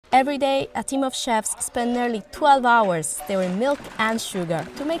Every day, a team of chefs spend nearly 12 hours stirring milk and sugar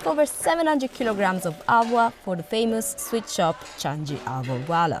to make over 700 kilograms of halwa for the famous sweet shop Chanji Halwa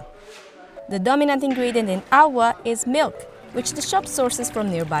Wala. The dominant ingredient in halwa is milk, which the shop sources from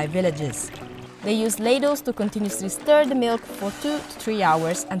nearby villages. They use ladles to continuously stir the milk for 2 to 3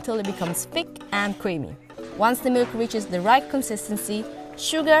 hours until it becomes thick and creamy. Once the milk reaches the right consistency,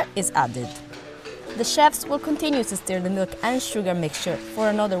 sugar is added. The chefs will continue to stir the milk and sugar mixture for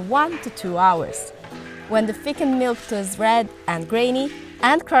another 1 to 2 hours. When the thickened milk turns red and grainy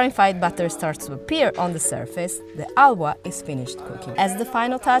and clarified butter starts to appear on the surface, the halwa is finished cooking. As the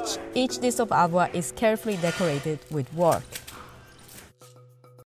final touch, each dish of halwa is carefully decorated with work.